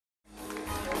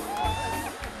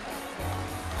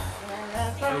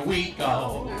wherever we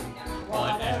go,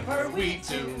 whatever we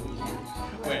do,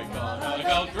 we're gonna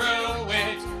go through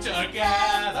it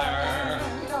together.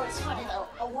 You know, it's funny though.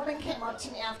 A woman came up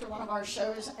to me after one of our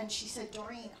shows and she said,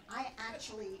 Doreen, I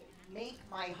actually make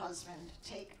my husband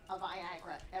take a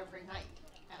Viagra every night.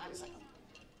 And I was like,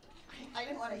 I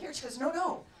didn't want to hear it. She goes,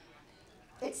 no.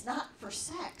 It's not for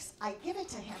sex. I give it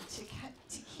to him to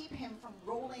keep him from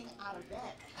rolling out of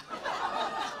bed.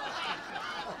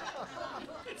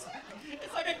 It's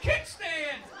like a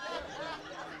kickstand.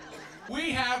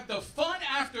 We have the Fun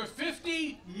After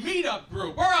 50 meetup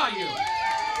group. Where are you?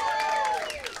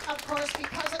 Of course,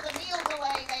 because of the meal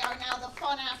delay, they are now the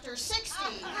Fun After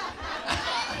 60.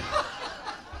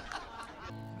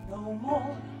 No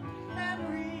more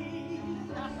memories.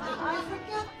 I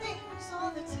forget things all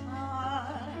the time.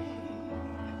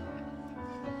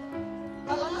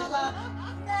 La la la la,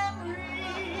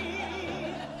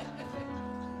 memories.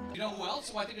 You know who else?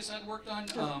 Who I think his head worked on?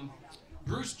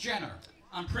 Bruce Jenner.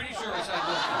 I'm pretty sure his head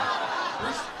worked on.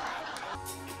 Bruce.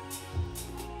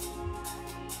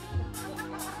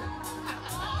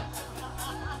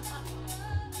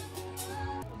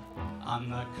 On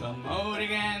the commode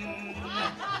again.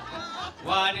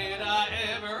 Why did I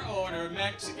ever order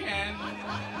Mexican?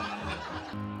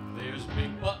 There's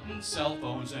big button cell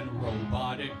phones and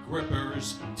robotic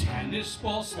grippers, tennis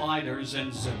ball sliders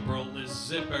and zipperless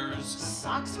zippers.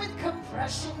 Socks with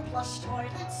compression plus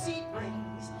toilet seat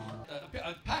rings.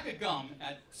 A pack of gum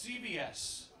at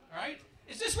CVS, all right?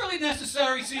 Is this really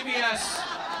necessary, CVS?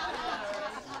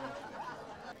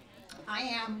 I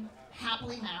am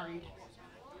happily married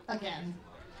again.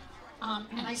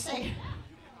 And I say,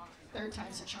 third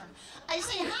time's a charm. I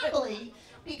say happily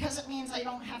because it means I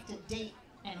don't have to date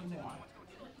anymore.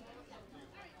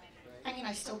 I mean,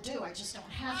 I still do, I just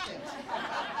don't have to.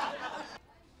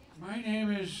 My name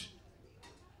is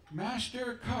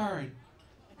MasterCard.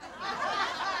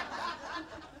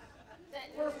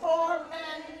 We're four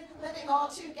men living all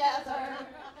together,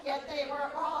 yet they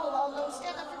were all alone.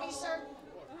 Stand up for me, sir.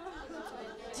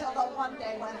 Till the one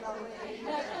day when the rain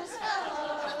met this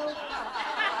fellow.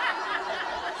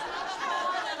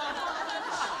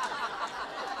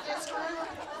 It's true,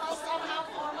 I'll somehow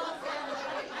form a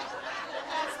family.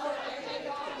 That's the way they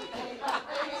all became a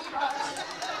baby.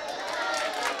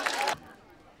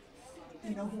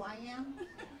 You know who I am?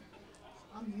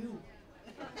 I'm you.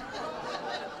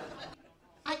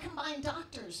 I combine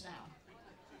doctors now.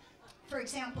 For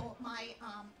example, my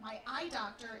eye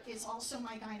doctor is also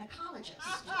my gynecologist.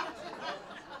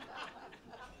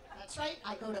 That's right,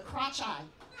 I go to crotch eye.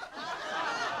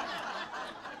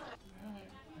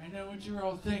 I know what you're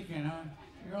all thinking, huh?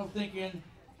 You're all thinking,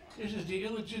 this is the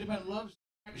illegitimate love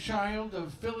child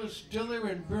of Phyllis Diller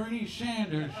and Bernie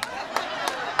Sanders.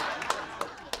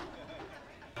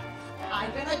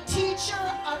 I've been a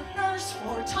teacher, a nurse,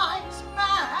 4 times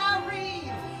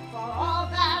married. For all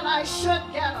that, I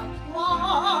should get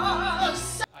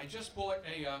applause. I just bought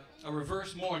a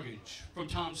reverse mortgage from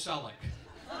Tom Selleck.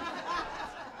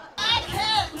 I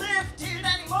can't lift it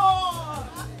anymore,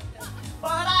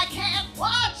 but I can't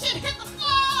watch it hit the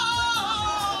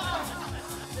floor.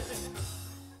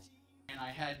 And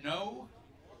I had no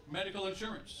medical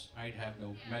insurance. I'd have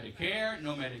no Medicare,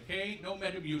 no Medicaid, no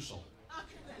Metamucil.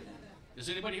 Does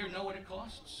anybody here know what it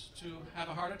costs to have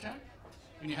a heart attack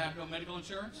when you have no medical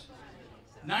insurance?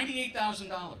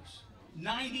 $98,000.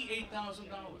 $98,000.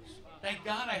 Thank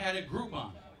God I had a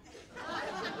Groupon.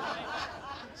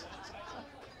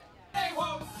 They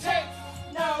won't take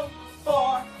no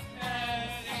for an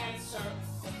answer.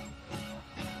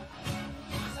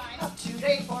 Sign up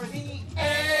today for the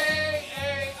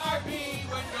AARP.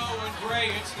 When going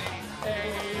gray, it's the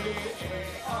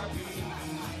AARP.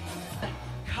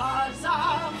 'Cause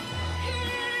I'm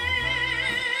here,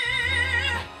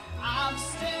 I'm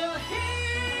still here.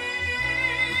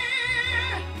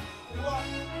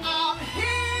 I'm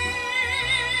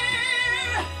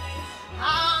here,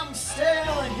 I'm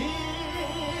still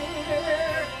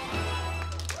here.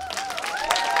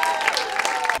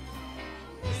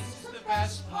 This is the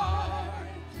best part.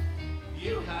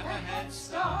 You have a head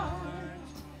start.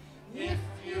 If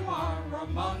you are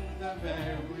among the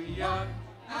very young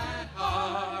at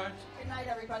heart. Good night,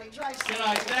 everybody. Drive safe. Good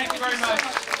night. Thank you very much.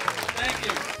 Thank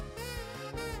you.